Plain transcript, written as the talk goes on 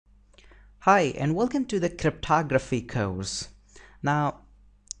Hi, and welcome to the cryptography course. Now,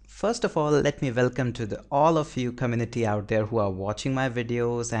 first of all, let me welcome to all of you community out there who are watching my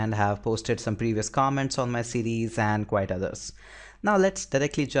videos and have posted some previous comments on my series and quite others. Now let's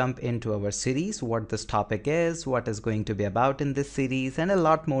directly jump into our series, what this topic is, what is going to be about in this series, and a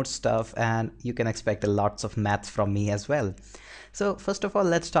lot more stuff, and you can expect lots of maths from me as well. So first of all,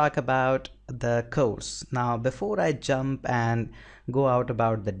 let's talk about the course. Now, before I jump and go out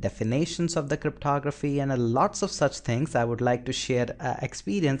about the definitions of the cryptography and lots of such things, I would like to share an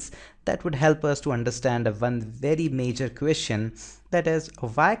experience that would help us to understand one very major question, that is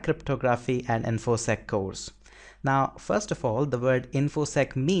why cryptography and infosec course. Now, first of all, the word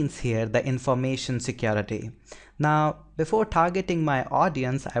infosec means here the information security. Now, before targeting my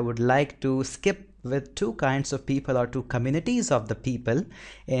audience, I would like to skip with two kinds of people or two communities of the people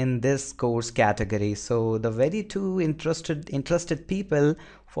in this course category. So the very two interested people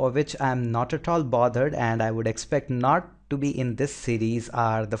for which I'm not at all bothered and I would expect not to be in this series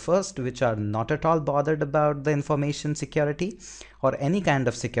are the first, which are not at all bothered about the information security or any kind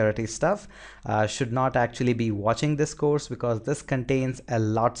of security stuff, should not actually be watching this course because this contains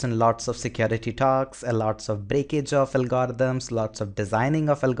lots and lots of security talks, lots of breakage of algorithms, lots of designing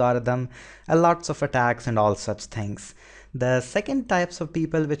of algorithm, lots of attacks and all such things. The second types of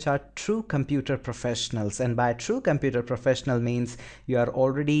people which are true computer professionals, and by true computer professional means you are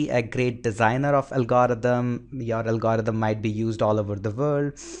already a great designer of algorithm, your algorithm might be used all over the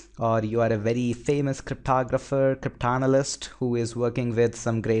world, or you are a very famous cryptographer, cryptanalyst who is working with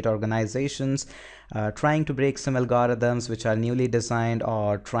some great organizations, trying to break some algorithms which are newly designed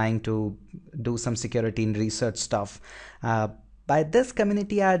or trying to do some security and research stuff. By this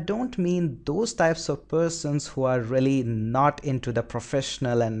community, I don't mean those types of persons who are really not into the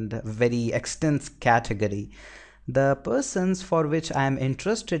professional and very extensive category. The persons for which I am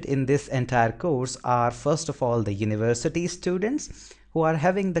interested in this entire course are first of all the university students who are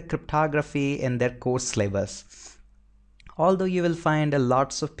having the cryptography in their course syllabus. Although you will find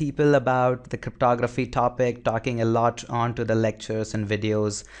lots of people about the cryptography topic talking a lot onto the lectures and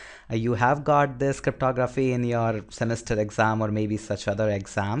videos, you have got this cryptography in your semester exam or maybe such other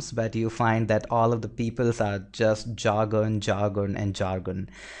exams, but you find that all of the peoples are just jargon and jargon.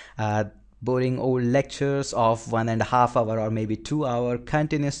 Boring old lectures of 1.5 hours or maybe 2 hour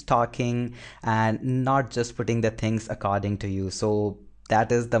continuous talking and not just putting the things according to you. So that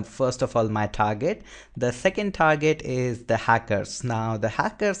is the first of all my target. The second target is the hackers. Now the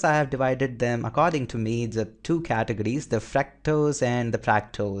hackers, I have divided them according to me the two categories, the fractors and the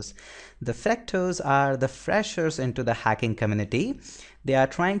practors. The fractors are the freshers into the hacking community. They are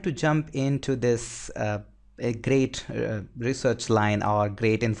trying to jump into this a great research line or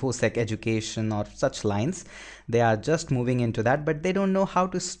great infosec education or such lines. They are just moving into that, but they don't know how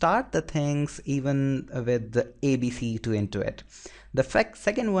to start the things even with the ABC to into it. The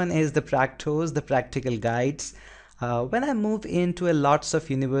second one is the practos, the practical guides. When I move into lots of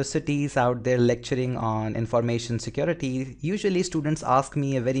universities out there lecturing on information security, usually students ask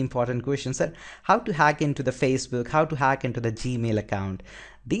me a very important question, sir, how to hack into the Facebook, how to hack into the Gmail account.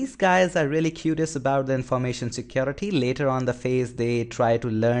 These guys are really curious about the information security. Later on the phase, they try to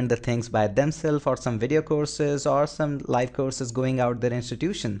learn the things by themselves or some video courses or some live courses going out their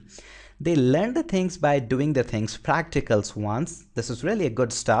institution. They learn the things by doing the things, practicals once. This is really a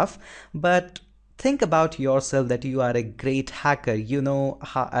good stuff, but think about yourself that you are a great hacker. You know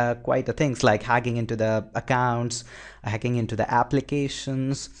quite a things like hacking into the accounts, hacking into the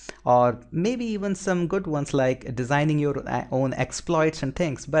applications, or maybe even some good ones like designing your own exploits and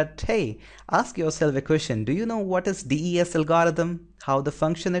things. But hey, ask yourself a question. Do you know what is DES algorithm? How the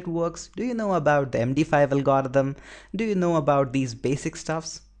function it works? Do you know about the MD5 algorithm? Do you know about these basic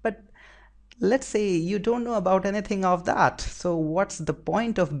stuffs? But let's say you don't know about anything of that. So what's the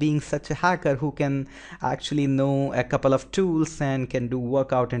point of being such a hacker who can actually know a couple of tools and can do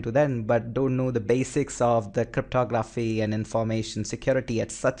work out into them, but don't know the basics of the cryptography and information security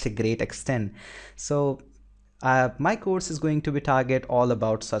at such a great extent? So my course is going to be target all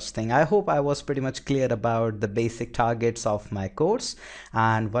about such thing. I hope I was pretty much clear about the basic targets of my course.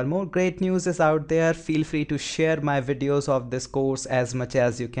 And one more great news is out there. Feel free to share my videos of this course as much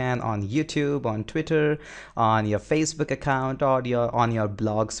as you can on YouTube, on Twitter, on your Facebook account, or on your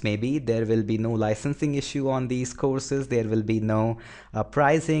blogs. Maybe there will be no licensing issue on these courses. There will be no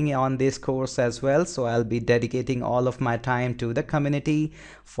pricing on this course as well. So I'll be dedicating all of my time to the community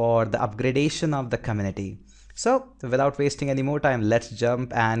for the upgradation of the community. So without wasting any more time, let's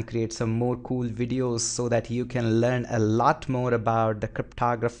jump and create some more cool videos so that you can learn a lot more about the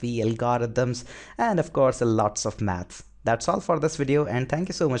cryptography, algorithms, and of course lots of maths. That's all for this video, and thank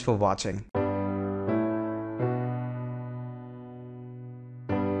you so much for watching.